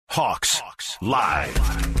Hawks Live.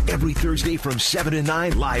 Every Thursday from 7 to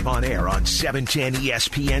 9, live on air on 710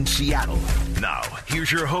 ESPN Seattle. Now,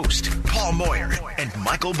 here's your host, Paul Moyer and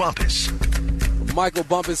Michael Bumpus. Michael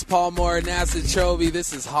Bumpus, Paul Moyer, Nasser Chovy.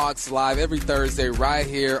 This is Hawks Live every Thursday right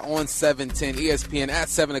here on 710 ESPN at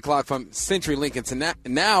 7 o'clock from CenturyLink.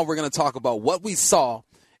 And now we're going to talk about what we saw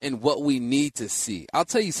and what we need to see. I'll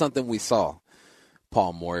tell you something we saw,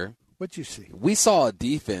 Paul Moyer. What'd you see? We saw a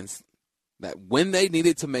defense that when they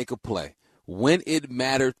needed to make a play, when it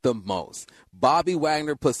mattered the most, Bobby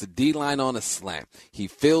Wagner puts the D-line on a slant. He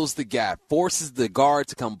fills the gap, forces the guard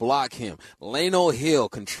to come block him. Lano Hill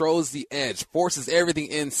controls the edge, forces everything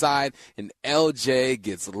inside, and LJ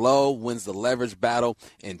gets low, wins the leverage battle,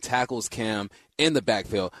 and tackles Cam in the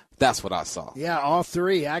backfield. That's what I saw. Yeah, all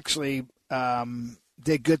three actually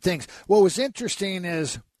did good things. What was interesting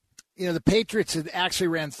is, the Patriots had actually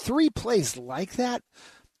ran three plays like that.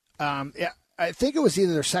 I think it was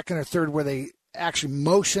either their second or third where they actually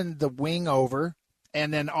motioned the wing over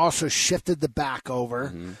and then also shifted the back over.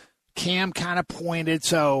 Mm-hmm. Cam kind of pointed,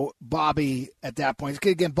 so Bobby at that point,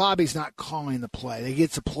 again, Bobby's not calling the play. He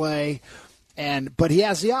gets a play, but he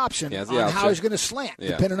has the option on how he's going to slant,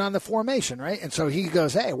 depending on the formation, right? And so he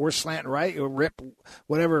goes, hey, we're slanting right, rip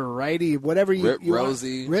whatever righty, whatever you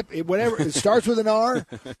Rosie. Want. Rip, whatever. It starts with an R,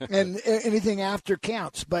 and anything after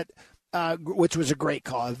counts. But which was a great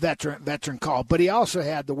call, a veteran call. But he also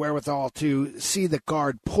had the wherewithal to see the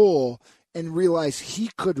guard pull and realize he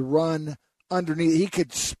could run underneath. He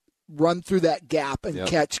could run through that gap and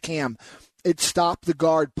catch Cam. It stopped the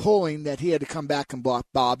guard pulling that he had to come back and block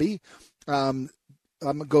Bobby. I'm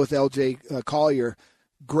going to go with LJ Collier.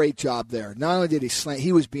 Great job there. Not only did he slant,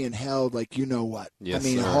 he was being held like you know what. Yes,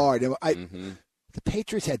 hard. The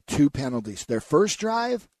Patriots had two penalties. Their first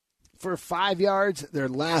drive for 5 yards, their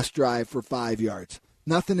last drive for 5 yards.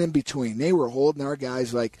 Nothing in between. They were holding our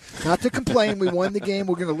guys like, not to complain, we won the game,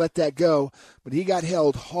 we're going to let that go. But he got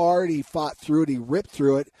held hard. He fought through it. He ripped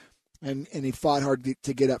through it, and he fought hard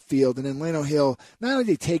to get upfield. And then Lano Hill, not only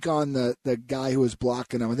did he take on the guy who was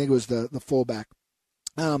blocking him, I think it was the fullback,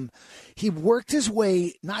 he worked his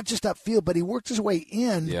way, not just upfield, but he worked his way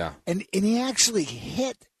in, and he actually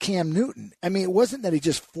hit Cam Newton. I mean, it wasn't that he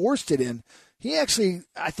just forced it in. He actually,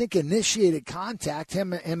 I think, initiated contact,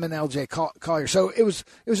 him and LJ Collier. So it was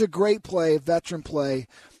a great play, a veteran play.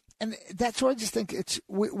 And that's what I just think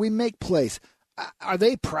we make plays. Are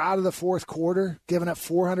they proud of the fourth quarter, giving up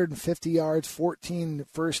 450 yards, 14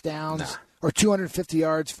 first downs, or 250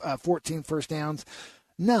 yards, 14 first downs?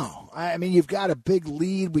 No. I mean, you've got a big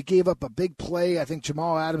lead. We gave up a big play. I think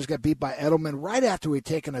Jamal Adams got beat by Edelman right after we'd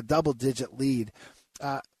taken a double-digit lead.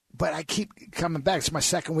 But I keep coming back. It's my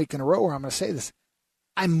second week in a row where I'm going to say this.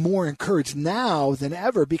 I'm more encouraged now than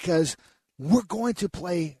ever because we're going to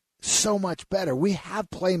play so much better. We have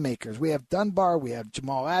playmakers. We have Dunbar. We have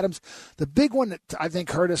Jamal Adams. The big one that I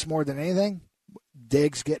think hurt us more than anything,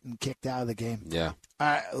 Diggs getting kicked out of the game. Yeah.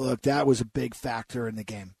 Look, that was a big factor in the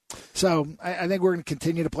game. So I think we're going to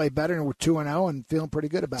continue to play better, and we're 2-0 and feeling pretty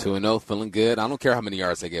good about it. 2-0, feeling good. I don't care how many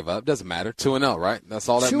yards they gave up. Doesn't matter. 2-0, right? That's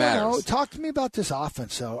all that matters. 2-0. Talk to me about this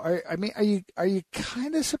offense, though. Are you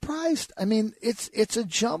kind of surprised? I mean, it's a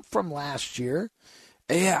jump from last year.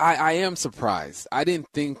 Yeah, I am surprised. I didn't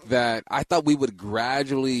think that. I thought we would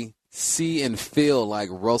gradually see and feel like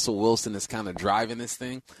Russell Wilson is kind of driving this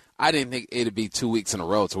thing. I didn't think it would be 2 weeks in a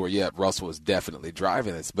row to where, Russell was definitely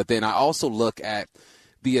driving this. But then I also look at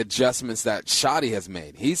the adjustments that Shoddy has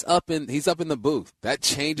made. He's up in the booth. That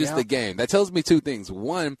changes the game. That tells me two things.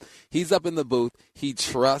 One, he's up in the booth. He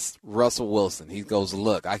trusts Russell Wilson. He goes,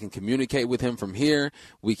 look, I can communicate with him from here.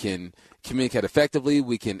 We can communicate effectively.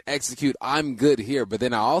 We can execute. I'm good here. But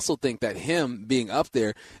then I also think that him being up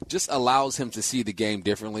there just allows him to see the game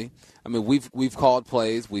differently. I mean, we've called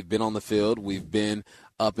plays. We've been on the field. We've been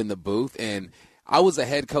up in the booth. And I was a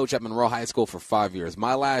head coach at Monroe High School for 5 years.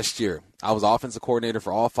 My last year, I was offensive coordinator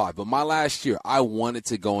for all five. But my last year, I wanted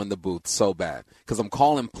to go in the booth so bad because I'm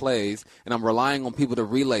calling plays and I'm relying on people to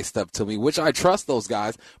relay stuff to me, which I trust those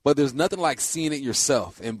guys. But there's nothing like seeing it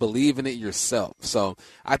yourself and believing it yourself. So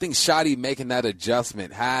I think Shoddy making that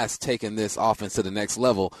adjustment has taken this offense to the next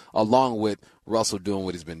level, along with Russell doing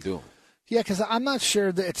what he's been doing. Yeah, because I'm not sure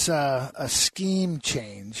that it's a scheme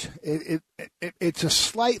change. It's a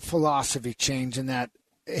slight philosophy change in that,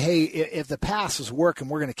 hey, if the pass is working,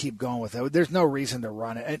 we're going to keep going with it. There's no reason to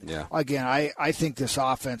run it. Yeah. Again, I think this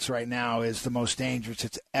offense right now is the most dangerous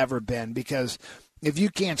it's ever been because if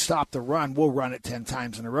you can't stop the run, we'll run it 10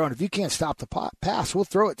 times in a row. And if you can't stop the pass, we'll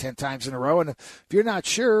throw it 10 times in a row. And if you're not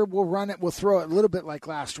sure, we'll run it. We'll throw it a little bit like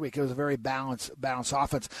last week. It was a very balanced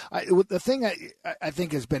offense. The thing I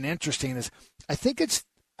think has been interesting is I think it's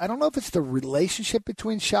I don't know if it's the relationship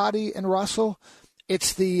between Shoddy and Russell.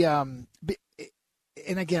 It's the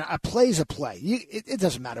and again, a play's a play. It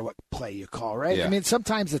doesn't matter what play you call, right? Yeah. I mean,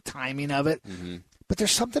 sometimes the timing of it, but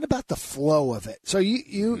there's something about the flow of it. So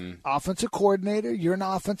you offensive coordinator, you're an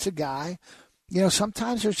offensive guy.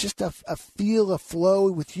 Sometimes there's just a feel, a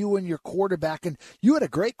flow with you and your quarterback. And you had a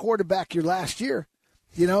great quarterback your last year.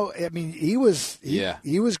 I mean, he was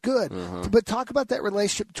good. But talk about that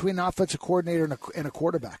relationship between an offensive coordinator and a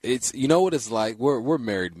quarterback. It's what it's like. We're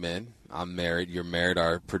married men. I'm married. You're married.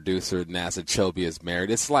 Our producer, NASA Chobi, is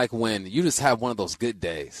married. It's like when you just have one of those good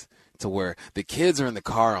days to where the kids are in the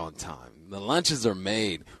car on time. The lunches are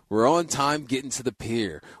made. We're on time getting to the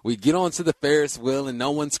pier. We get onto the Ferris wheel and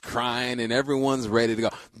no one's crying and everyone's ready to go.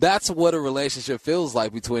 That's what a relationship feels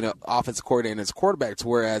like between an offensive coordinator and his quarterback,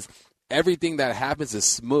 whereas everything that happens is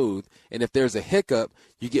smooth, and if there's a hiccup,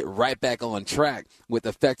 you get right back on track with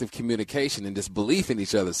effective communication and just belief in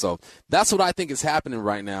each other. So that's what I think is happening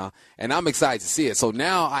right now, and I'm excited to see it. So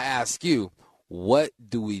now I ask you, what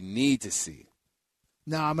do we need to see?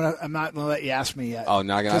 No, I'm not gonna let you ask me yet. Oh,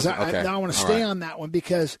 no, I got okay. I want to stay on that one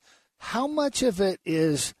because how much of it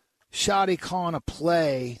is Shoddy calling a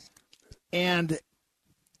play and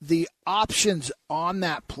the options on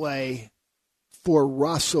that play for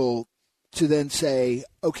Russell to then say,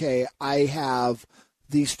 okay, I have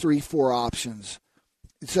these 3-4 options.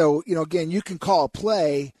 So, again, you can call a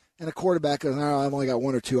play and a quarterback goes, no, I've only got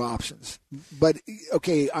 1 or 2 options. But,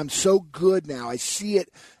 okay, I'm so good now. I see it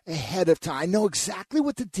ahead of time. I know exactly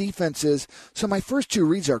what the defense is. So my first 2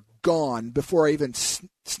 reads are gone before I even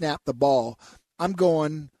snap the ball. I'm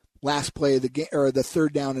going last play of the game, or the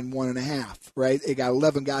third down and 1.5, right? They got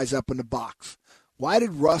 11 guys up in the box. Why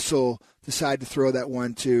did Russell decide to throw that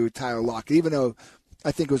one to Tyler Lockett, even though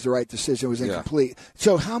I think it was the right decision, it was incomplete? Yeah.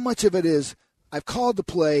 So how much of it is I've called the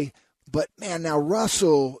play, but, man, now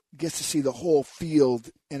Russell gets to see the whole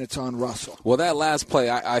field, and it's on Russell? Well, that last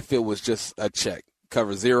play I feel was just a check.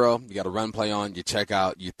 Cover 0, you got a run play on, you check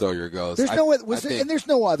out, you throw your goes. There's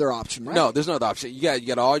no other option, right? No, there's no other option. You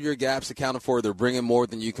got all your gaps accounted for. They're bringing more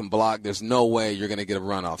than you can block. There's no way you're going to get a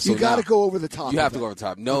run off. So you got to go over the top. You have to go over the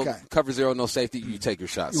top. No cover 0, no safety. You take your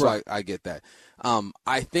shot. So right. I get that.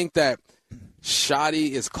 I think that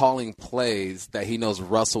Shoddy is calling plays that he knows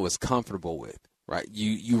Russell is comfortable with. Right?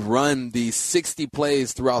 You run these 60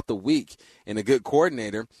 plays throughout the week, and a good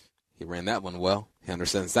coordinator, he ran that one well. He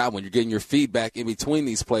understands that one. You're getting your feedback in between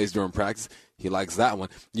these plays during practice. He likes that one.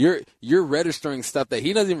 You're registering stuff that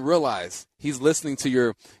he doesn't even realize. He's listening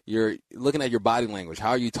to you're looking at your body language. How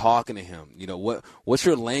are you talking to him? What's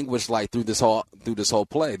your language like through this whole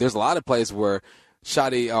play? There's a lot of plays where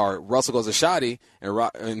Shoddy or Russell goes to Shoddy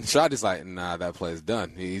and Shoddy's like, nah, that play is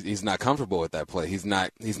done. He's not comfortable with that play. He's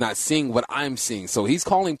not seeing what I'm seeing. So he's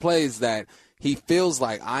calling plays that he feels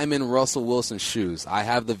like I'm in Russell Wilson's shoes. I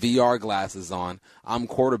have the VR glasses on. I'm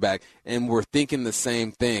quarterback, and we're thinking the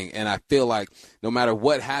same thing. And I feel like no matter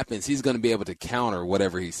what happens, he's going to be able to counter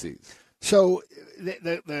whatever he sees. So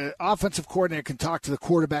the offensive coordinator can talk to the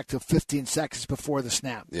quarterback till 15 seconds before the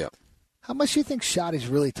snap. Yeah. How much do you think Shoddy's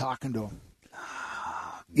really talking to him?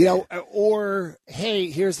 Or,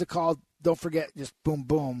 hey, here's the call. Don't forget, just boom,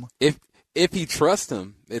 boom. If he trusts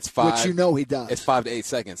him, it's 5. Which he does. It's 5 to 8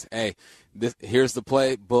 seconds. Hey, here's the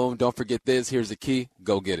play. Boom. Don't forget this. Here's the key.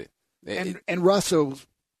 Go get it. And Russell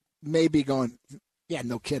may be going, yeah,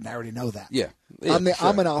 no kidding. I already know that. Yeah.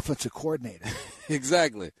 I'm an offensive coordinator.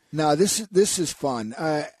 Exactly. No, this is fun.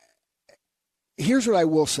 Here's what I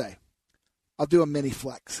will say. I'll do a mini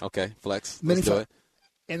flex. Okay, flex. Let's do it.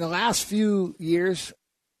 In the last few years,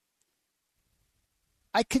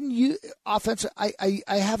 I can use offense. I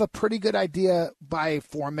have a pretty good idea by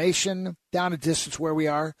formation, down a distance where we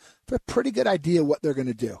are. I have a pretty good idea what they're going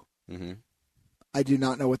to do. Mm-hmm. I do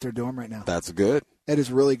not know what they're doing right now. That's good. It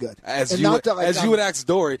is really good. As you would ask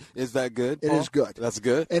Dory, is that good, Paul? It is good. That's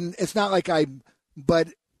good. And it's not like I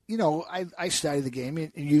study the game,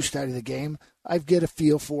 and you study the game. I get a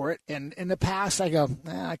feel for it. And in the past, I go,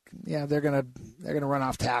 they're gonna run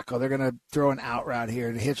off tackle. They're gonna throw an out route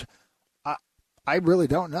here to hit. I really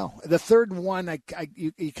don't know. The third one,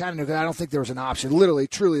 you kind of know. I don't think there was an option. Literally,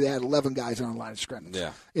 truly, they had 11 guys on the line of scrimmage.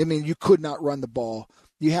 Yeah. I mean, you could not run the ball.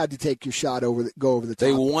 You had to take your shot go over the top.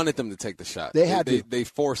 They wanted them to take the shot. They had to. They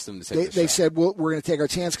forced them to take the shot. They said, well, we're going to take our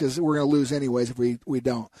chance because we're going to lose anyways if we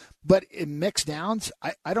don't. But in mixed downs,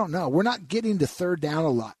 I don't know. We're not getting to third down a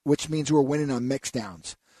lot, which means we're winning on mixed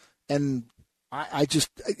downs. And I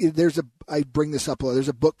bring this up a lot. There's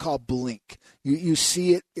a book called Blink. You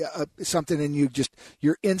see it, something, and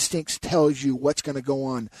your instincts tells you what's going to go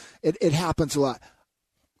on. It happens a lot.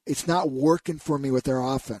 it's not working for me with their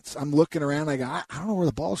offense. I'm looking around, I go, I don't know where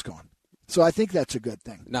the ball's going. So I think that's a good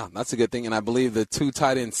thing. No, that's a good thing, and I believe the 2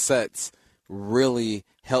 tight end sets really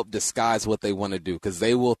help disguise what they want to do because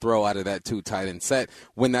they will throw out of that 2 tight end set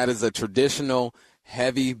when that is a traditional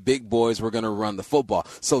heavy big boys. We're going to run the football.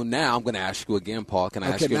 So now I'm going to ask you again, Paul. Can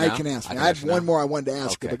I ask you now? Okay, now you can ask me. I have one more I wanted to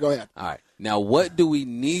ask you, but go ahead. All right. Now, what do we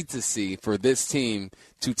need to see for this team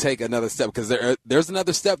to take another step? Because there's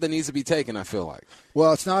another step that needs to be taken, I feel like.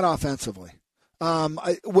 Well, it's not offensively.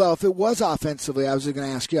 If it was offensively, I was going to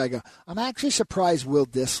ask you. I'm actually surprised Will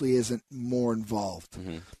Dissly isn't more involved.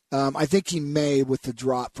 Mm-hmm. I think he may with the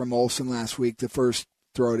drop from Olsen last week, the first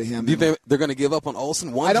throw to him. Do you think they're going to give up on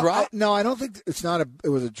Olsen? Drop? No, I don't think it's not. It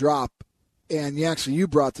was a drop, and you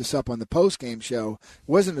brought this up on the post-game show. It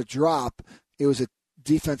wasn't a drop. It was a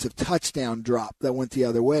defensive touchdown drop that went the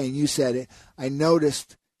other way, and you said, I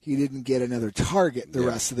noticed he didn't get another target the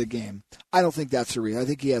rest of the game. I don't think that's the reason. I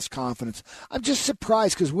think he has confidence. I'm just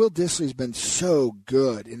surprised because Will Dissly's been so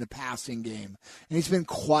good in the passing game, and he's been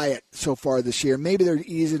quiet so far this year. Maybe they're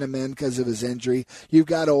easing him in because of his injury. You've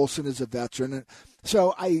got Olsen as a veteran.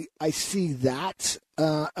 So I see that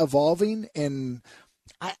evolving, and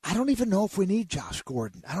I don't even know if we need Josh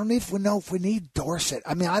Gordon. I don't even know if we need Dorsett.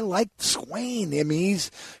 I mean, I like Swain. I mean,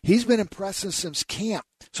 he's been impressive since camp.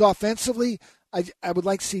 So offensively, I would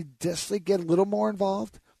like to see Dissly get a little more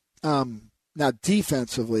involved. Now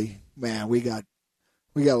defensively, man, we got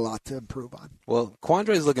a lot to improve on. Well,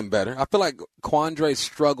 Quandre's looking better. I feel like Quandre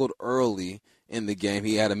struggled early in the game.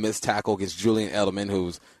 He had a missed tackle against Julian Edelman,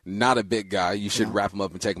 who's not a big guy. You should wrap him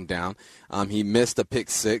up and take him down. He missed a pick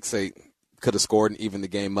six. They could have scored and even the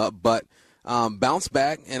game up, but bounced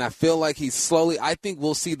back. And I feel like he's slowly. I think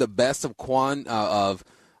we'll see the best of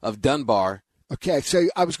of Dunbar. Okay, so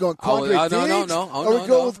I was going Quandre Diggs. No.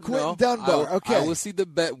 Go with Quentin Dunbar. Okay, we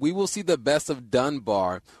will see the best of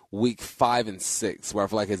Dunbar week 5 and 6, where I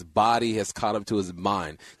feel like his body has caught up to his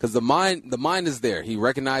mind because the mind is there. He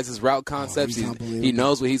recognizes route concepts. He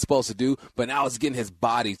knows what he's supposed to do, but now it's getting his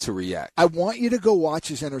body to react. I want you to go watch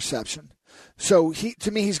his interception. So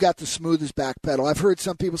to me, he's got the smoothest back pedal. I've heard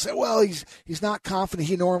some people say, "Well, he's not confident.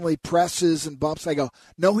 He normally presses and bumps." I go,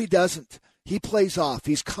 "No, he doesn't. He plays off.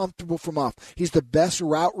 He's comfortable from off. He's the best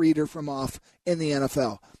route reader from off in the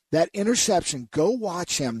NFL." That interception, go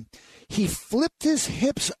watch him. He flipped his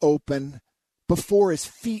hips open before his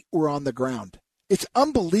feet were on the ground. It's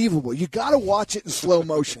unbelievable. You got to watch it in slow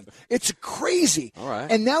motion. It's crazy. All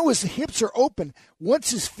right. And now his hips are open. Once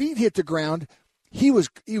his feet hit the ground, he was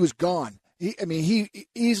gone. He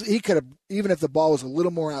could have, even if the ball was a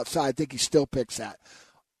little more outside, I think he still picks that.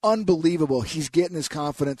 Unbelievable. He's getting his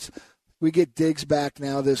confidence. We get Diggs back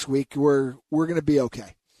now this week. We're going to be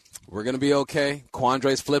okay. We're going to be okay.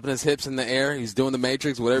 Quandre's flipping his hips in the air. He's doing the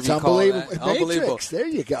Matrix, whatever you call it. Unbelievable. There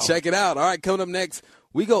you go. Check it out. All right, coming up next,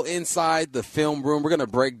 we go inside the film room. We're going to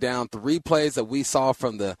break down 3 plays that we saw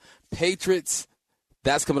from the Patriots.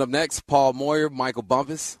 That's coming up next. Paul Moyer, Michael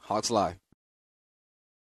Bumpus, Hawks Live.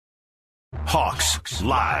 Hawks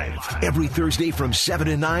Live. Every Thursday from 7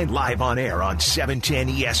 to 9, live on air on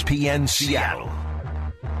 710 ESPN Seattle.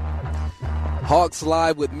 Hawks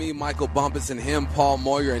Live with me, Michael Bumpus, and him, Paul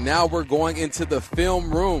Moyer. And now we're going into the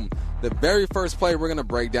film room. The very first play we're going to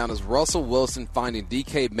break down is Russell Wilson finding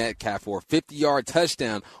DK Metcalf for a 50-yard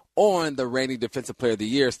touchdown on the reigning Defensive Player of the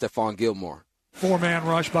Year, Stephon Gilmore. 4-man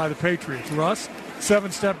rush by the Patriots. Russ,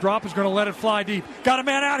 7-step drop, is going to let it fly deep. Got a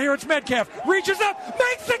man out here. It's Metcalf. Reaches up,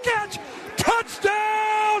 makes the catch.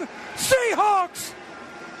 Touchdown, Seahawks!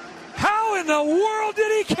 How in the world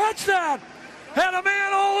did he catch that? Had a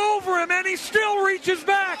man all over him, and he still reaches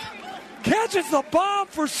back. Catches the bomb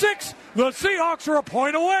for 6. The Seahawks are a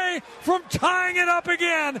point away from tying it up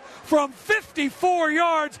again from 54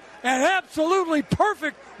 yards. An absolutely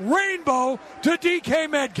perfect rainbow to DK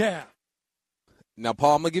Metcalf. Now,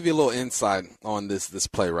 Paul, I'm going to give you a little insight on this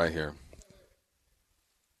play right here.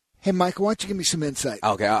 Hey, Michael, why don't you give me some insight?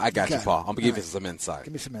 Okay, I got you, Paul. I'm going to give you some insight.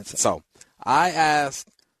 Give me some insight. So, I asked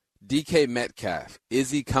DK Metcalf,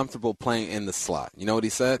 is he comfortable playing in the slot? You know what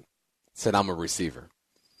he said? He said, I'm a receiver.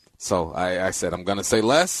 So I said, I'm going to say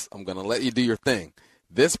less. I'm going to let you do your thing.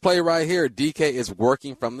 This play right here, DK is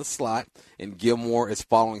working from the slot, and Gilmore is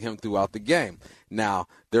following him throughout the game. Now,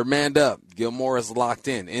 they're manned up. Gilmore is locked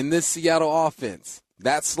in. In this Seattle offense,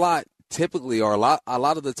 that slot typically, or a lot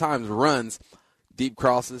of the times, runs deep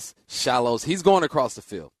crosses, shallows. He's going across the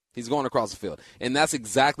field. And that's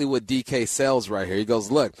exactly what DK sells right here. He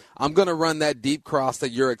goes, look, I'm going to run that deep cross that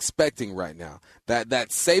you're expecting right now.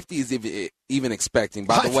 That safety is even expecting.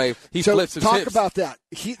 By the way, he flips his hips. Talk about that.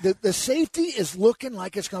 The safety is looking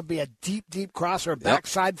like it's going to be a deep, deep cross or a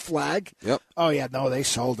backside flag. Yep. Oh, yeah, no, they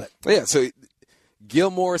sold it. Yeah, so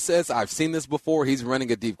Gilmore says, I've seen this before. He's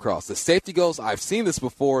running a deep cross. The safety goes, I've seen this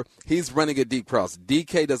before. He's running a deep cross.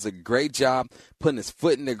 DK does a great job putting his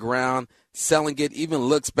foot in the ground, selling it, even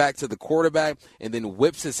looks back to the quarterback, and then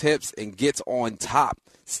whips his hips and gets on top,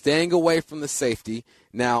 staying away from the safety.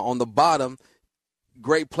 Now, on the bottom,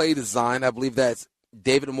 great play design. I believe that's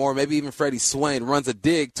David Moore, maybe even Freddie Swain, runs a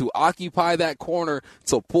dig to occupy that corner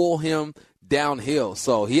to pull him downhill.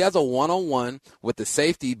 So he has a one-on-one with the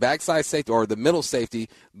safety, backside safety, or the middle safety,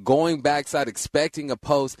 going backside, expecting a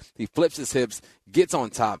post. He flips his hips, gets on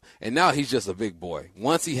top, and now he's just a big boy.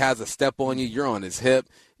 Once he has a step on you, you're on his hip.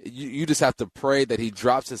 You just have to pray that he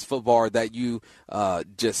drops his football, or that you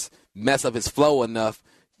just mess up his flow enough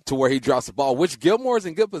to where he drops the ball, which Gilmore's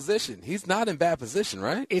in good position. He's not in bad position,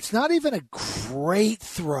 right? It's not even a great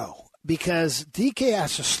throw because DK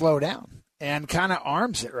has to slow down and kind of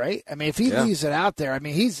arms it, right? I mean, if he leaves it out there, I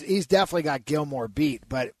mean, he's definitely got Gilmore beat.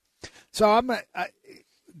 But so I'm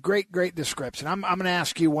great description. I'm going to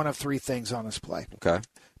ask you one of three things on this play. Okay.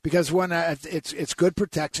 Because when it's good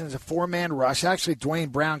protection, it's a four-man rush. Actually,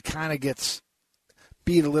 Dwayne Brown kind of gets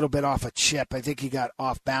beat a little bit off a chip. I think he got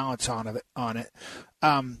off balance on it.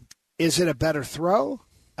 Is it a better throw,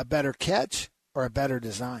 a better catch, or a better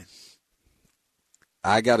design?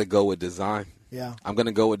 I got to go with design. Yeah. I'm going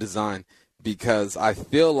to go with design because I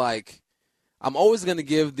feel like I'm always going to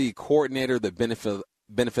give the coordinator the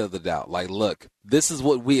benefit of the doubt. Like, look, this is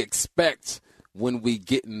what we expect when we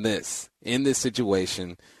get in this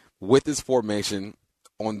situation with this formation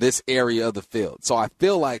on this area of the field. So I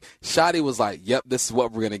feel like Shotty was like, yep, this is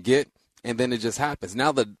what we're going to get, and then it just happens.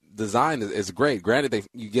 Now the design is great. Granted,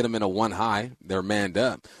 you get them in a one high, they're manned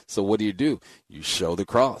up. So what do? You show the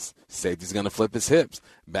cross. Safety's going to flip his hips.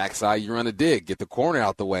 Backside, you run a dig, get the corner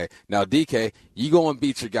out the way. Now, DK, you go and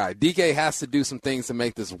beat your guy. DK has to do some things to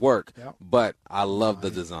make this work, but I love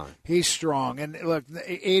the design. He's strong. And look,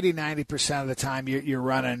 80-90% of the time you're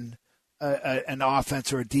running an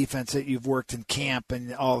offense or a defense that you've worked in camp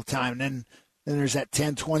and all the time. And then there's that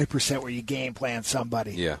 10-20% where you game plan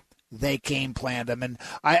somebody. Yeah. They game planned them. And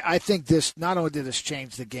I think this, not only did this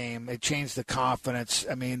change the game, it changed the confidence.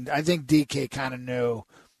 I mean, I think DK kind of knew,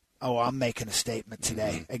 I'm making a statement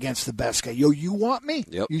today against the best guy. Yo, you want me?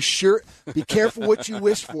 Yep. You sure? Be careful what you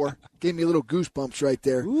wish for. Gave me a little goosebumps right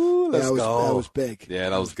there. Ooh, let's go. That was big.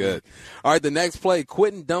 Yeah, that was good. All right, the next play,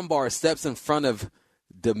 Quentin Dunbar steps in front of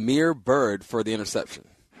Demir Bird for the interception.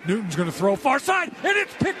 Newton's going to throw far side, and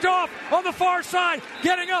it's picked off on the far side.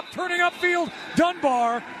 Getting up, turning upfield,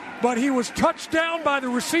 Dunbar. But he was touched down by the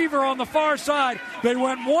receiver on the far side. They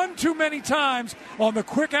went one too many times on the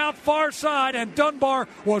quick out far side, and Dunbar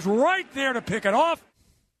was right there to pick it off.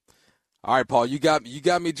 All right, Paul, you got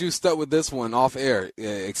me juiced up with this one off air.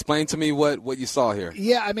 Explain to me what you saw here.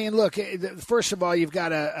 Yeah, I mean, look, first of all, you've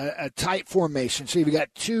got a tight formation. So you've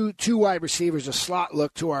got two wide receivers, a slot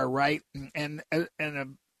look to our right, and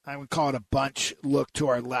I would call it a bunch look to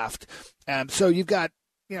our left. So you've got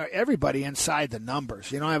everybody inside the numbers.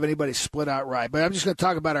 You don't have anybody split out right. But I'm just going to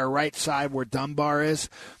talk about our right side where Dunbar is.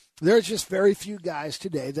 There's just very few guys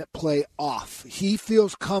today that play off. He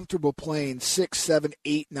feels comfortable playing 6, 7,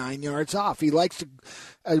 8, 9 yards off. He likes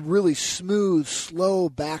a really smooth, slow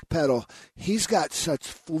back pedal. He's got such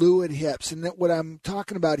fluid hips. And what I'm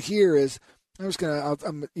talking about here is,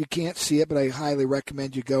 you can't see it, but I highly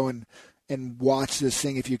recommend you go and watch this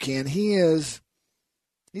thing if you can. He's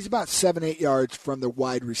about 7, 8 yards from the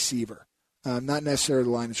wide receiver. Not necessarily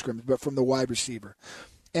the line of scrimmage, but from the wide receiver.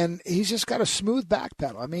 And he's just got a smooth back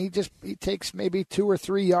pedal. I mean, he takes maybe 2 or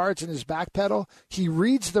 3 yards in his back pedal. He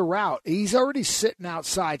reads the route. He's already sitting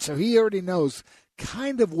outside, so he already knows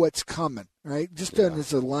kind of what's coming, right? Just in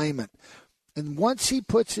his alignment. And once he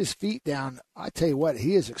puts his feet down, I tell you what,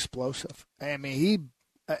 he is explosive. I mean,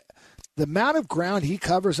 the amount of ground he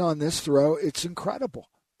covers on this throw, it's incredible.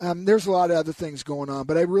 There's a lot of other things going on,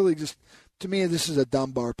 but I really to me, this is a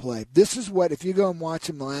Dunbar play. This is what, if you go and watch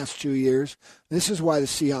him the last 2 years, this is why the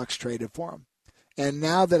Seahawks traded for him. And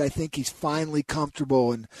now that I think he's finally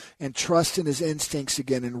comfortable and trusting his instincts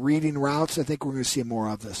again and reading routes, I think we're going to see more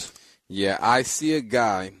of this. Yeah, I see a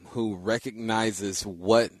guy who recognizes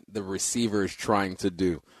what the receiver is trying to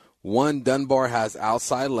do. One, Dunbar has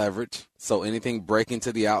outside leverage, so anything breaking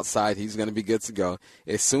to the outside, he's going to be good to go.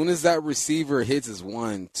 As soon as that receiver hits his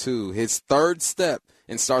 1, 2, his third step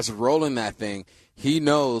and starts rolling that thing, He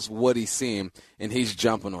knows what he's seeing, and he's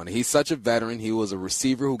jumping on it. He's such a veteran. He was a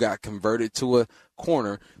receiver who got converted to a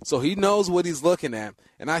corner, so he knows what he's looking at.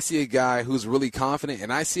 And I see a guy who's really confident,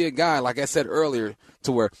 and I see a guy, like I said earlier,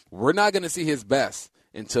 to where we're not going to see his best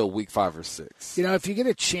until week 5 or 6. If you get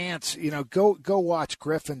a chance, go watch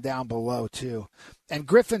Griffin down below too. And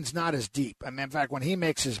Griffin's not as deep. I mean, in fact, when he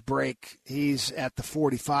makes his break, he's at the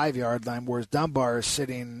 45-yard line, whereas Dunbar is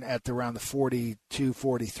sitting at around the 42,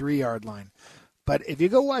 43-yard line. But if you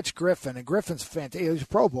go watch Griffin, and Griffin's fantastic, he's a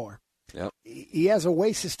Pro Bowler. Yep. He has a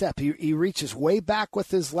wasted step. He reaches way back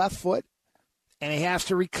with his left foot, and he has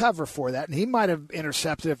to recover for that. And he might have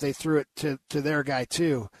intercepted if they threw it to their guy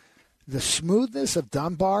too. The smoothness of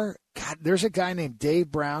Dunbar, God, there's a guy named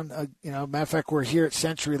Dave Brown. Matter of fact, we're here at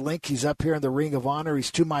CenturyLink. He's up here in the Ring of Honor.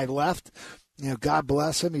 He's to my left. God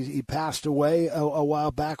bless him. He passed away a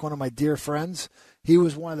while back, one of my dear friends. He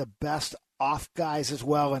was one of the best off guys as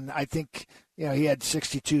well, and I think he had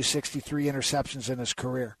 62, 63 interceptions in his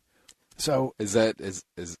career. So is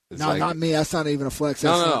no, like, not me. That's not even a flex.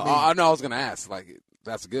 No. I know. I was going to ask. Like,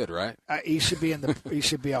 that's good, right? He should be he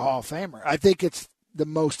should be a Hall of Famer. I think it's the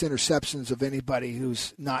most interceptions of anybody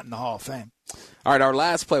who's not in the Hall of Fame. All right, our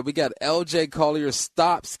last play. We got L.J. Collier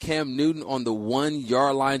stops Cam Newton on the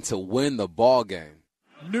 1-yard line to win the ball game.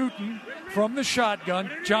 Newton from the shotgun.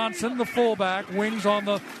 Johnson, the fullback, wings on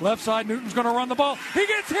the left side. Newton's going to run the ball. He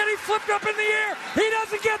gets hit. He flipped up in the air. He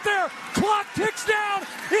doesn't get there. Clock ticks down.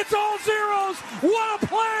 It's all zeros. What a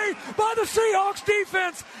play by the Seahawks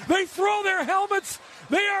defense. They throw their helmets.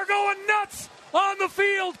 They are going nuts on the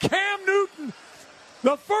field. Cam Newton.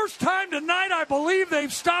 The first time tonight, I believe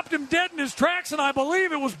they've stopped him dead in his tracks, and I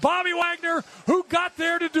believe it was Bobby Wagner who got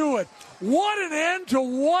there to do it. What an end to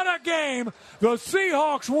what a game. The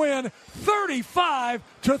Seahawks win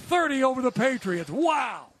 35-30 over the Patriots.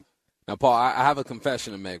 Wow. Now, Paul, I have a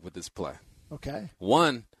confession to make with this play. Okay.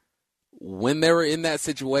 One, when they were in that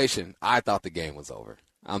situation, I thought the game was over.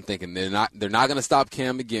 I'm thinking they're not going to stop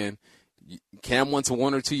Cam again. Cam wants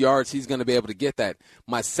 1 or 2 yards. He's going to be able to get that.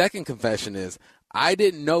 My second confession is I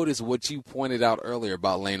didn't notice what you pointed out earlier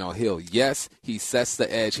about Lano Hill. Yes, he sets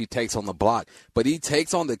the edge. He takes on the block. But he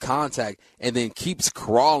takes on the contact and then keeps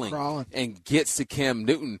crawling. And gets to Cam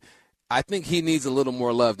Newton. I think he needs a little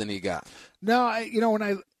more love than he got. No, I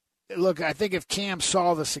think if Cam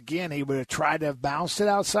saw this again, he would have tried to have bounced it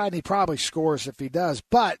outside, and he probably scores if he does.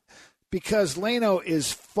 But because Lano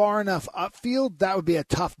is far enough upfield, that would be a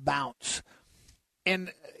tough bounce.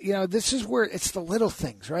 And, this is where it's the little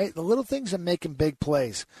things, right? The little things that make him big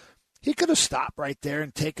plays. He could have stopped right there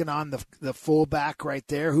and taken on the fullback right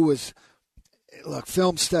there who was,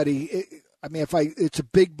 film study. It's a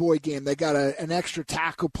big boy game. They got an extra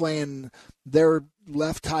tackle playing their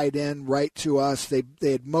left tight end right to us. They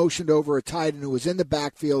had motioned over a tight end who was in the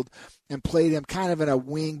backfield and played him kind of in a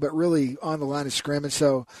wing, but really on the line of scrimmage.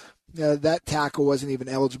 So that tackle wasn't even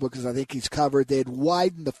eligible because I think he's covered. They had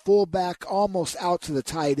widened the fullback almost out to the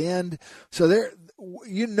tight end. So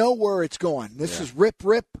where it's going. This is rip.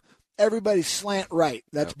 Everybody's slant right.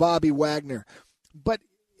 That's Bobby Wagner. But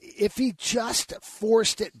if he just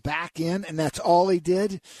forced it back in and that's all he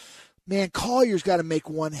did, man, Collier's got to make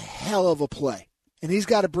one hell of a play. And he's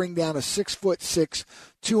got to bring down a 6'6",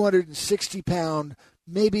 260-pound,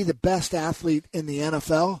 maybe the best athlete in the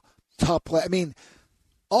NFL. Top play. I mean,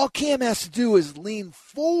 all Cam has to do is lean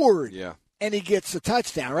forward, and he gets a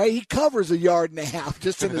touchdown, right? He covers 1.5 yards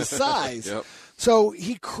just in his size. Yep. So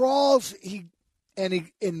he crawls,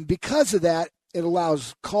 and because of that, it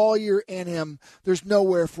allows Collier and him. There's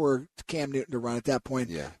nowhere for Cam Newton to run at that point,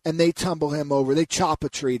 and they tumble him over. They chop a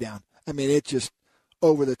tree down. I mean, it's just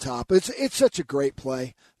over the top. It's such a great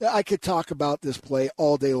play. I could talk about this play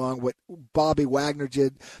all day long. What Bobby Wagner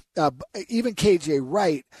did, even KJ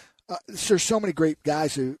Wright. There's so many great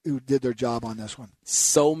guys who did their job on this one.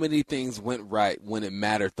 So many things went right when it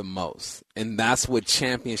mattered the most, and that's what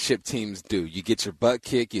championship teams do. You get your butt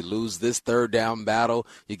kicked, you lose this third down battle,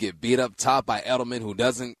 you get beat up top by Edelman, who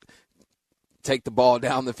doesn't take the ball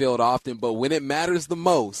down the field often, but when it matters the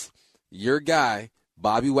most, your guy,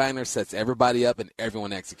 Bobby Wagner, sets everybody up and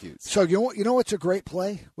everyone executes. So you know what's a great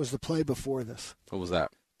play? Was the play before this. What was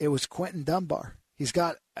that? It was Quentin Dunbar. It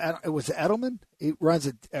was Edelman. He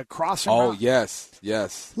runs a crosser. Oh, yes.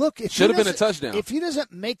 Look, it should have been a touchdown. If he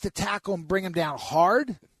doesn't make the tackle and bring him down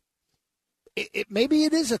hard, maybe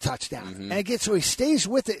it is a touchdown. Mm-hmm. And so he stays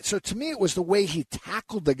with it. So to me, it was the way he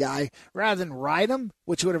tackled the guy rather than ride him,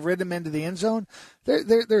 which would have ridden him into the end zone.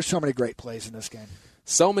 There's so many great plays in this game.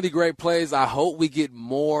 So many great plays. I hope we get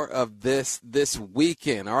more of this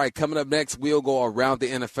weekend. All right, coming up next, we'll go around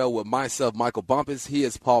the NFL with myself, Michael Bumpus. He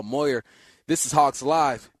is Paul Moyer. This is Hawks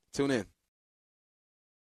Live. Tune in.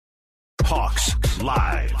 Hawks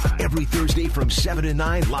live every Thursday from 7 to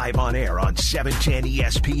 9, live on air on 710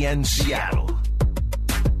 ESPN Seattle.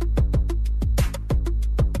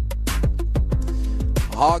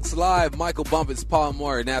 Hawks Live, Michael Bumpets, Paul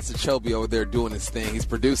Moyer, and that's Chobe over there doing his thing. He's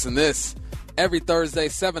producing this every Thursday,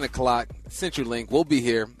 7 o'clock, CenturyLink. We'll be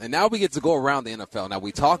here. And now we get to go around the NFL. Now,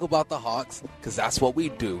 we talk about the Hawks because that's what we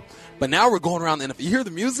do. But now we're going around the NFL. You hear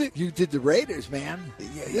the music? You did the Raiders, man.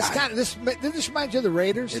 This reminds you of the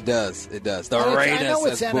Raiders? It does. The Raiders. I know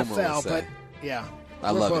it's NFL, but yeah.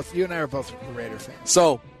 I love it. You and I are both Raider fans.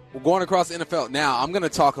 So, we're going across the NFL. Now, I'm going to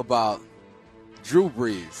talk about Drew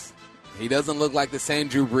Brees. He doesn't look like the same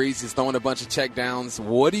Drew Brees. He's throwing a bunch of checkdowns.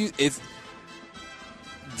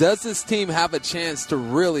 Does this team have a chance to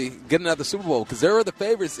really get another Super Bowl? Because they were the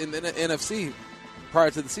favorites in the NFC prior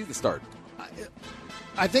to the season start.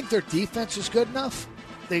 I think their defense is good enough.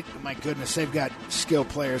 My goodness, they've got skilled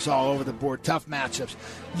players all over the board. Tough matchups.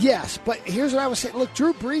 Yes, but here's what I was saying. Look,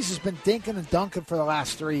 Drew Brees has been dinking and dunking for the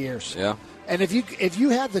last 3 years. Yeah. And if you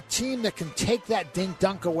have the team that can take that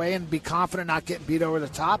dink-dunk away and be confident not getting beat over the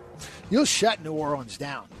top, you'll shut New Orleans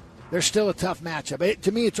down. They're still a tough matchup.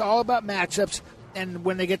 To me, it's all about matchups, and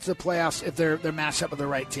when they get to the playoffs, if they're matched up with the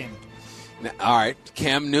right team. Now, all right,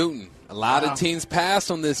 Cam Newton. A lot of teams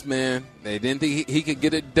passed on this man. They didn't think he could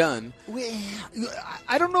get it done.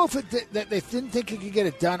 I don't know if that they didn't think he could get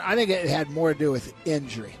it done. I think it had more to do with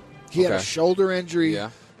injury. He had a shoulder injury. Yeah.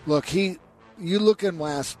 Look, you look in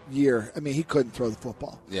last year, I mean, he couldn't throw the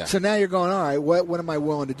football. Yeah. So now you're going, all right, what am I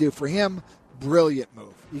willing to do? For him, brilliant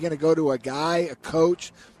move. You're going to go to a guy, a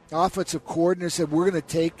coach, offensive coordinator, said, we're going to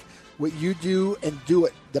take what you do and do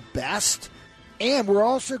it the best, and we're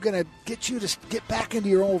also going to get you to get back into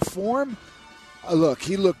your old form. Look,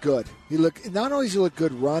 he looked good. Not only does he look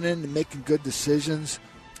good running and making good decisions,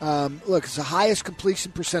 look, it's the highest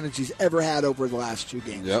completion percentage he's ever had over the last 2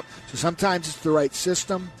 games. Yep. So sometimes it's the right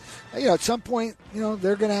system. At some point,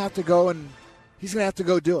 they're going to have to go, and he's going to have to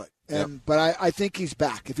go do it. But I think he's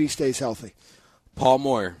back if he stays healthy. Paul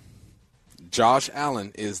Moyer. Josh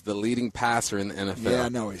Allen is the leading passer in the NFL. Yeah,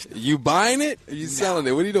 no, he's not. You buying it? Or you selling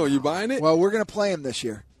it? What are you doing? You buying it? Well, we're going to play him this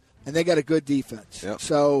year, and they got a good defense. Yep.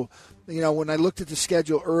 So, when I looked at the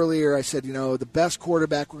schedule earlier, I said, the best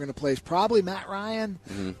quarterback we're going to play is probably Matt Ryan.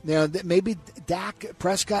 Mm-hmm. Maybe Dak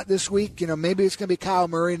Prescott this week. Maybe it's going to be Kyle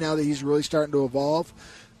Murray now that he's really starting to evolve.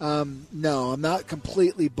 No, I'm not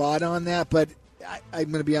completely bought on that, but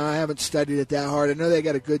I'm going to be honest, I haven't studied it that hard. I know they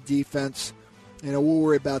got a good defense. We'll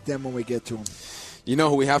worry about them when we get to them.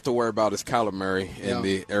 Who we have to worry about is Kyler Murray and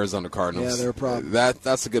the Arizona Cardinals. Yeah, they're a problem.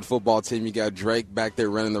 That's a good football team. You got Drake back there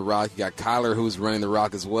running the rock. You got Kyler who's running the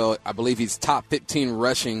rock as well. I believe he's top 15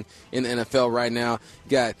 rushing in the NFL right now. You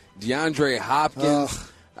got DeAndre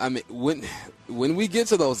Hopkins. I mean, when we get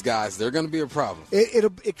to those guys, they're going to be a problem.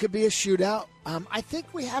 It could be a shootout. I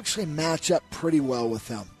think we actually match up pretty well with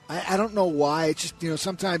them. I don't know why. It's just,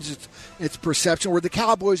 sometimes it's perception. Where the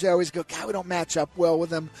Cowboys, they always go, God, we don't match up well with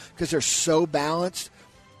them because they're so balanced.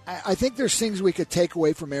 I think there's things we could take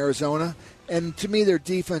away from Arizona. And to me, their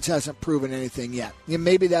defense hasn't proven anything yet.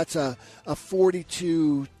 Maybe that's a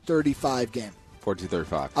 42-35 game.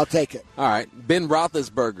 42-35. I'll take it. All right. Ben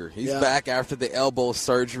Roethlisberger. He's back after the elbow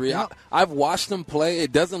surgery. Yep. I've watched him play.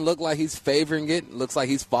 It doesn't look like he's favoring it. It looks like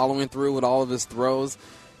he's following through with all of his throws.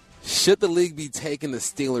 Should the league be taking the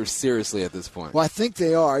Steelers seriously at this point? Well, I think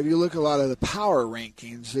they are. If you look at a lot of the power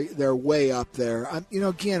rankings, they're way up there.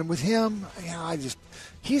 Again, with him,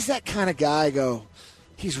 he's that kind of guy.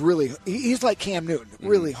 He's like Cam Newton,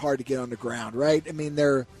 really hard to get on the ground, right? I mean,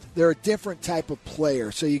 they're a different type of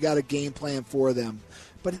player, so you got a game plan for them.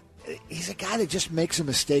 But he's a guy that just makes a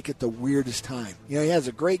mistake at the weirdest time. He has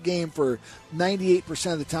a great game for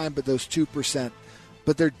 98% of the time, but those 2%.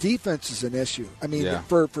 But their defense is an issue. I mean,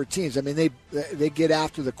 for teams. I mean, they get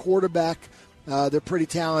after the quarterback. They're pretty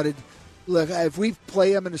talented. Look, if we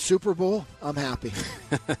play them in the Super Bowl, I'm happy.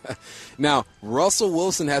 Now, Russell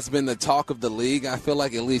Wilson has been the talk of the league. I feel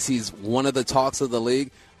like at least he's one of the talks of the league.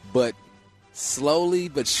 But slowly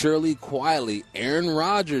but surely, quietly, Aaron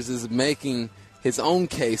Rodgers is making his own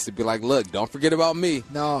case to be like, look, don't forget about me.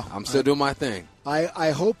 No. I'm still doing my thing. I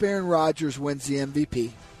hope Aaron Rodgers wins the MVP.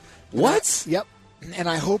 What? Yep. And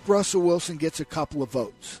I hope Russell Wilson gets a couple of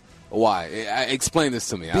votes. Why? Explain this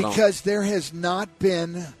to me. Because there has not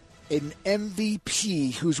been an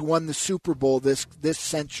MVP who's won the Super Bowl this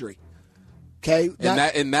century. Okay,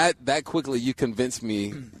 and that quickly you convinced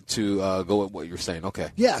me to go with what you're saying.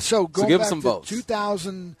 Okay, yeah. So give back some to votes.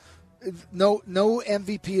 2000, no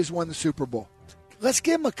MVP has won the Super Bowl. Let's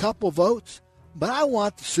give him a couple votes, but I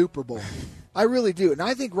want the Super Bowl. I really do. And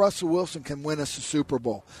I think Russell Wilson can win us a Super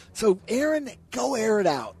Bowl. So, Aaron, go air it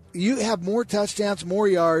out. You have more touchdowns, more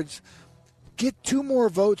yards. Get 2 more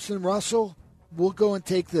votes than Russell. We'll go and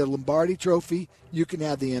take the Lombardi Trophy. You can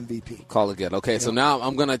have the MVP. Call it good. Okay, so now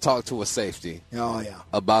I'm going to talk to a safety. Oh, yeah.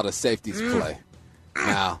 About a safety's play.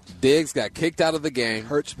 Now, Diggs got kicked out of the game.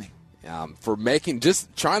 Hurts me. For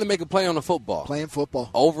just trying to make a play on the football. Playing football.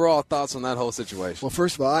 Overall thoughts on that whole situation? Well,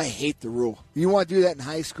 first of all, I hate the rule. You want to do that in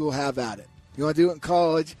high school, have at it. You want to do it in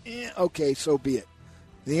college, okay, so be it.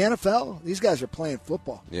 The NFL, these guys are playing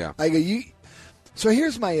football. Yeah. So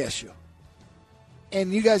here's my issue.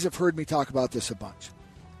 And you guys have heard me talk about this a bunch.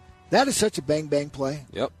 That is such a bang-bang play.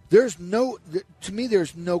 Yep. To me,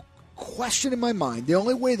 there's no question in my mind. The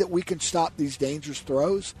only way that we can stop these dangerous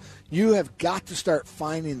throws, you have got to start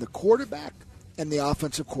finding the quarterback and the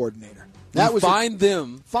offensive coordinator. Fine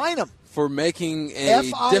them for making a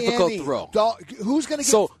difficult throw. Who's going to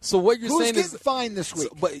get? So what you're saying is fined this week?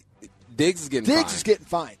 But Diggs is getting fined. Diggs is getting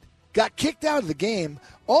fined. Got kicked out of the game.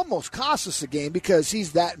 Almost cost us the game because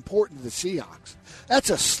he's that important to the Seahawks. That's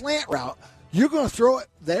a slant route. You're going to throw it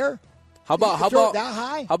there? How about that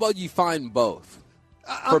high? How about you find both?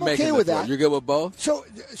 I'm okay with that. You're good with both?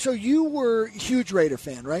 So you were a huge Raider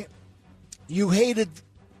fan, right? You hated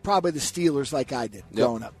probably the Steelers like I did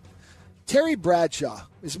growing up. Terry Bradshaw,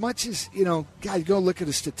 as much as, God, go look at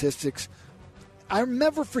his statistics. I'll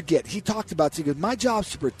never forget, he talked about, he goes, my job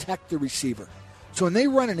is to protect the receiver. So when they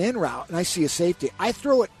run an in route and I see a safety, I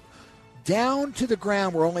throw it down to the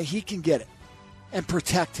ground where only he can get it and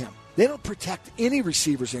protect him. They don't protect any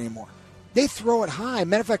receivers anymore. They throw it high.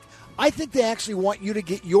 Matter of fact, I think they actually want you to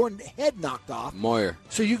get your head knocked off, Moyer,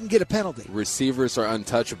 so you can get a penalty. Receivers are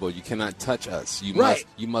untouchable. You cannot touch us. You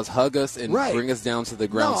must hug us and bring us down to the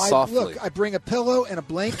ground softly. I bring a pillow and a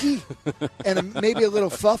blankie and maybe a little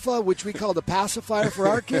fuffa, which we call the pacifier for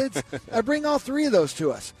our kids. I bring all 3 of those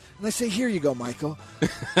to us. And I say, here you go, Michael.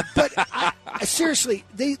 But seriously,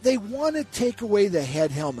 they want to take away the head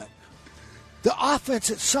helmet. The offense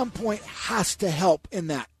at some point has to help in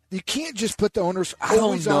that. You can't just put the owners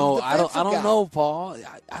always on the defensive guy. I don't know, Paul.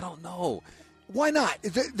 I don't know. Why not?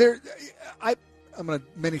 I'm going to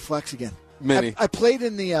mini flex again. I played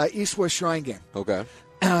in the East-West Shrine game. Okay.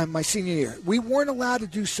 My senior year. We weren't allowed to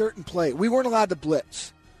do certain play. We weren't allowed to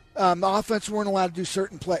blitz. The offense weren't allowed to do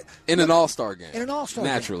certain play. In an all-star game. In an all-star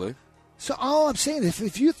game. Naturally. So all I'm saying is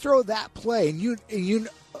if you throw that play and you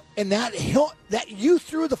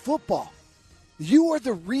threw the football, you are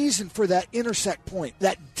the reason for that intersect point,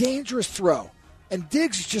 that dangerous throw. And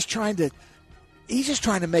Diggs is just trying to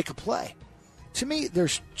make a play. To me,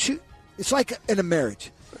 it's like in a marriage.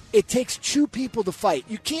 It takes 2 people to fight.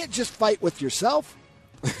 You can't just fight with yourself.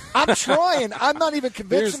 I'm trying. I'm not even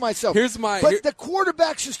convincing myself. But the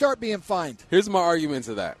quarterback should start being fined. Here's my argument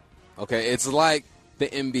to that. Okay, it's like the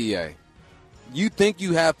NBA. You think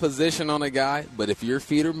you have position on a guy, but if your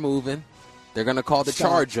feet are moving, they're going to call the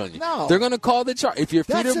charge on you. No. They're going to call the charge. If your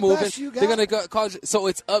feet are moving, they're going to call. So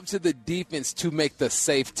it's up to the defense to make the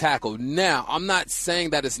safe tackle. Now, I'm not saying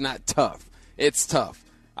that it's not tough. It's tough.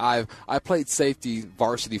 I played safety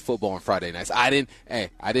varsity football on Friday nights. I didn't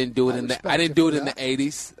do it in the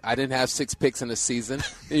 80s. I didn't have 6 picks in a season.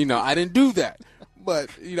 I didn't do that. But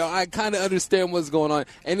I kind of understand what's going on,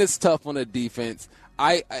 and it's tough on the defense.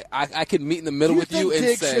 I could meet in the middle with you and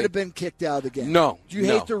Diggs say should have been kicked out of the game. No. Do you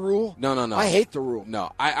hate the rule? No. I hate the rule.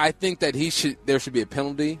 No. I think that there should be a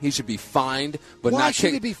penalty. He should be fined, but Why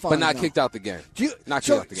should he be fined, but not kicked out the game.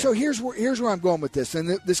 So here's where I'm going with this, and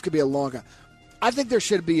this could be a long one. I think there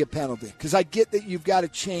should be a penalty because I get that you've got to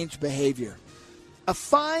change behavior. A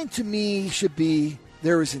fine to me should be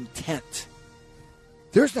there is intent.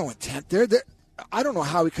 There's no intent there. I don't know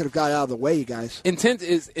how he could have got out of the way, you guys. Intent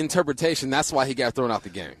is interpretation. That's why he got thrown out the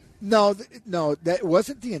game. No, that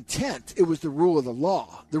wasn't the intent. It was the rule of the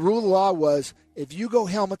law. The rule of the law was if you go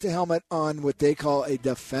helmet to helmet on what they call a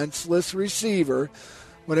defenseless receiver,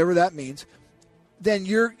 whatever that means, then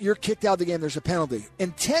you're kicked out of the game. There's a penalty.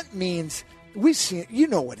 Intent means we've seen. You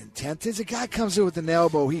know what intent is. A guy comes in with an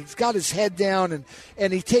elbow. He's got his head down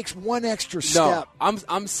and he takes one extra step. No,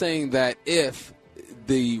 I'm saying that if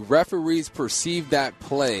the referees perceive that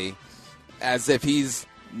play as if he's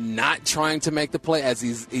not trying to make the play, as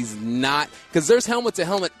he's not, because there's helmet to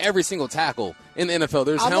helmet every single tackle in the NFL.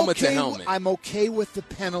 There's helmet to helmet. I'm okay with the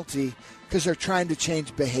penalty because they're trying to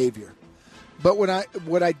change behavior. But what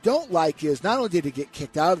I don't like is not only did he get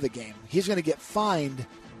kicked out of the game, he's going to get fined,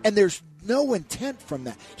 and there's no intent from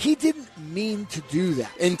that. He didn't mean to do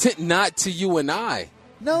that. Intent not to you and I.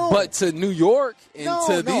 No. But to New York and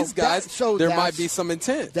to these guys, there might be some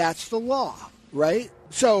intent. That's the law, right?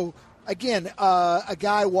 So again, a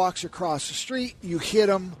guy walks across the street, you hit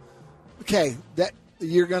him. Okay, that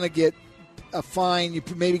you're going to get a fine. You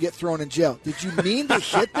maybe get thrown in jail. Did you mean to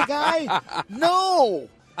hit the guy? No.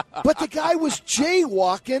 But the guy was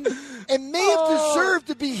jaywalking and may have deserved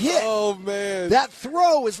to be hit. Oh, man. That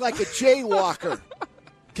throw is like a jaywalker.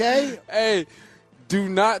 Okay? Hey, do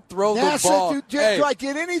not throw the ball. Do I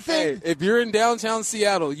get anything? Hey, if you're in downtown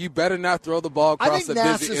Seattle, you better not throw the ball across the busy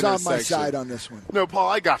intersection. I think NASA's on my side on this one. No, Paul,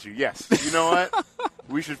 I got you. Yes. You know what?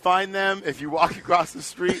 We should find them. If you walk across the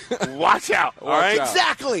street, watch out. All right?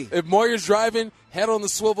 Exactly. If Moyer's driving, head on the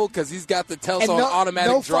swivel because he's got the Telson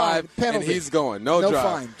automatic drive, and he's going. No drive. No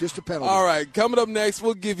fine, just a penalty. All right, coming up next,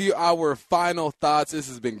 we'll give you our final thoughts. This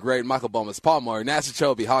has been great. Michael Bowman, Paul Moyer, Nasser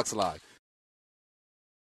Chobe, Hawks Live.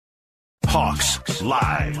 Hawks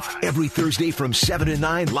Live. Every Thursday from 7 to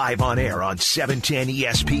 9, live on air on 710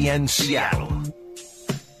 ESPN Seattle.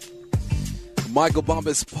 Michael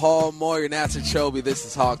Bumpus, Paul Moyer, Nasser Chobe. This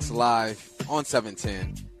is Hawks Live on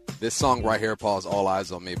 710. This song right here, Paul, is All Eyes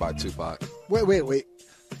on Me by Tupac. Wait.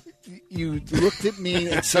 You looked at me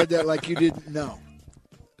and said that like you didn't know.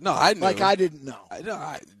 No, I knew. Like I didn't know.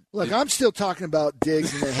 Look, I'm still talking about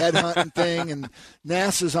Diggs and the headhunting thing, and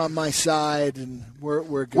NASA's on my side, and we're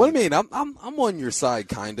good. What do you mean? I'm on your side,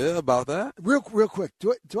 kinda, about that. Real quick,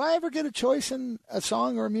 do I ever get a choice in a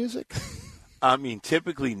song or music? I mean,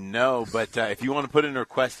 typically no, but if you want to put in a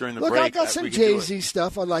request during the break, I got some Jay-Z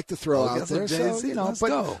stuff I'd like to throw out there. Jay-Z, so, let's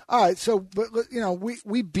go. All right,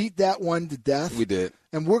 we beat that one to death. We did.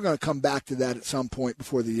 And we're going to come back to that at some point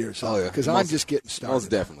before the year's out. Because I'm just getting started.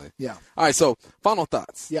 Most definitely. Yeah. All right, so final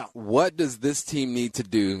thoughts. Yeah. What does this team need to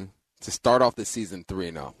do to start off the season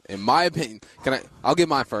 3-0? In my opinion, I'll give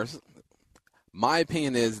mine first. My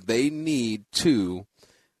opinion is they need to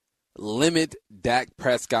limit Dak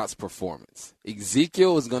Prescott's performance.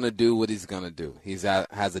 Ezekiel is going to do what he's going to do. He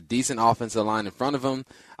has a decent offensive line in front of him.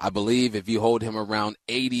 I believe if you hold him around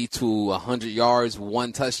 80 to 100 yards,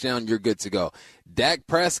 1 touchdown, you're good to go. Dak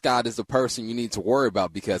Prescott is the person you need to worry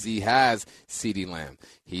about because he has CeeDee Lamb.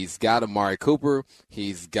 He's got Amari Cooper.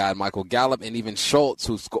 He's got Michael Gallup and even Schultz,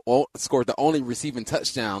 who scored the only receiving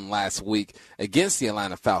touchdown last week against the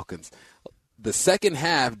Atlanta Falcons. The second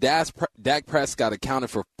half, Dak Prescott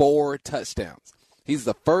accounted for 4 touchdowns. He's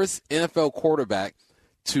the first NFL quarterback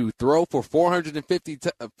to throw for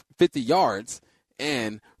 450 yards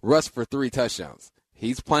and rush for 3 touchdowns.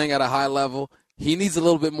 He's playing at a high level. He needs a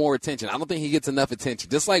little bit more attention. I don't think he gets enough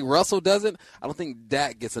attention. Just like Russell doesn't, I don't think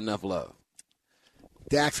Dak gets enough love.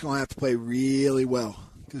 Dak's going to have to play really well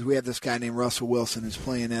because we have this guy named Russell Wilson who's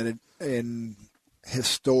playing at an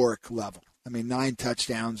historic level. I mean, 9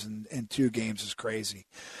 touchdowns in 2 games is crazy.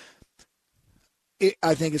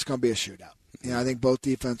 I think it's going to be a shootout. I think both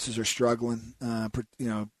defenses are struggling.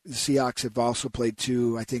 The Seahawks have also played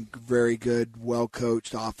 2, I think, very good,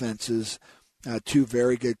 well-coached offenses, 2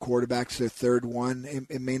 very good quarterbacks. Their third one,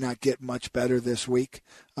 it may not get much better this week.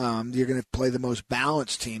 You're going to play the most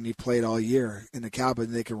balanced team you've played all year in the Cowboys.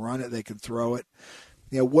 They can run it. They can throw it.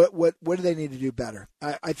 What do they need to do better?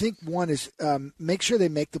 I think one is make sure they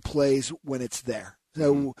make the plays when it's there.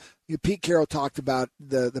 So Pete Carroll talked about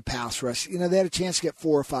the pass rush. They had a chance to get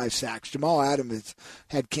 4 or 5 sacks. Jamal Adams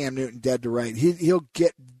had Cam Newton dead to right. He'll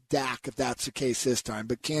get Dak if that's the case this time.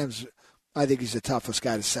 But Cam's, I think he's the toughest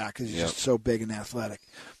guy to sack because he's just so big and athletic.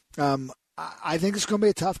 I think it's going to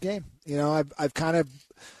be a tough game. I've kind of,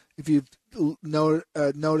 if you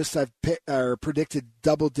noticed, I've predicted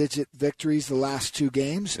double-digit victories the last 2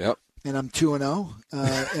 games. Yep. And I'm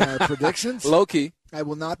 2-0 in our predictions. Low key. I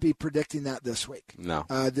will not be predicting that this week. No.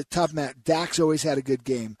 The tough match. Dak's always had a good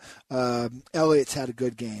game. Elliott's had a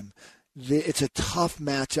good game. It's a tough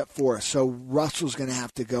matchup for us. So Russell's going to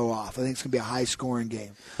have to go off. I think it's going to be a high-scoring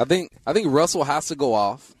game. I think Russell has to go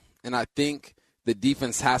off, and I think the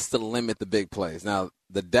defense has to limit the big plays. Now,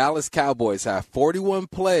 the Dallas Cowboys have 41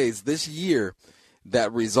 plays this year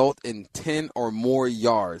that result in 10 or more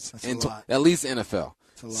yards, at least NFL.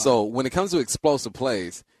 So when it comes to explosive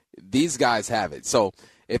plays, these guys have it. So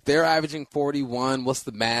if they're averaging 41, what's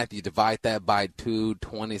the math? You divide that by 2,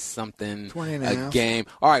 20-something 20 and a half. game.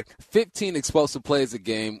 All right, 15 explosive plays a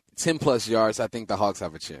game, 10-plus yards. I think the Hawks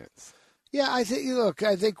have a chance. Yeah, I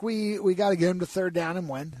think we got to get them to third down and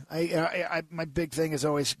win. My big thing is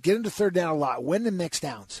always get them to third down a lot. Win the mixed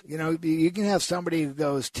downs. You can have somebody who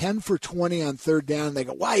goes 10 for 20 on third down. And they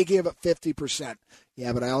go, wow, you gave up 50%.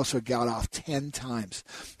 Yeah, but I also got off 10 times.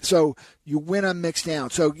 So you win on mixed down.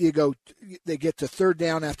 So they get to third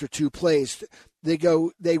down after 2 plays. They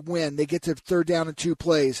win. They get to third down and 2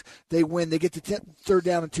 plays. They win. They get to third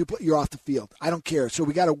down and 2 plays. You're off the field. I don't care. So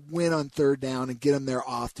we got to win on third down and get them there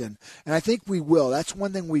often. And I think we will. That's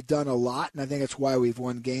one thing we've done a lot, and I think that's why we've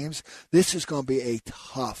won games. This is going to be a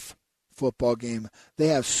tough football game. They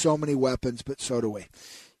have so many weapons, but so do we.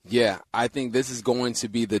 Yeah, I think this is going to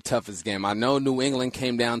be the toughest game. I know New England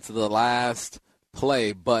came down to the last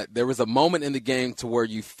play, but there was a moment in the game to where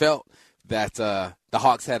you felt that the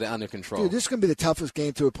Hawks had it under control. Dude, this is going to be the toughest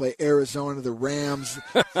game to play. Arizona, the Rams,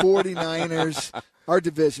 49ers. Our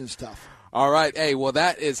division's tough. All right. Hey, well,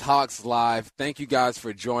 that is Hawks Live. Thank you guys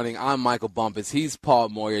for joining. I'm Michael Bumpus. He's Paul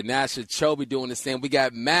Moyer. Nasha Chobe doing the same. We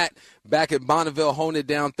got Matt back at Bonneville holding it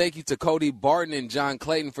down. Thank you to Cody Barton and John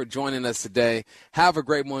Clayton for joining us today. Have a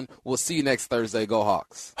great one. We'll see you next Thursday. Go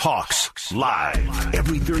Hawks. Hawks Live.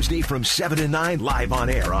 Every Thursday from 7 to 9, live on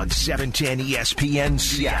air on 710 ESPN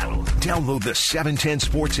Seattle. Download the 710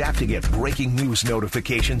 Sports app to get breaking news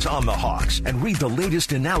notifications on the Hawks and read the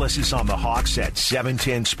latest analysis on the Hawks at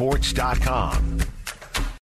 710sports.com.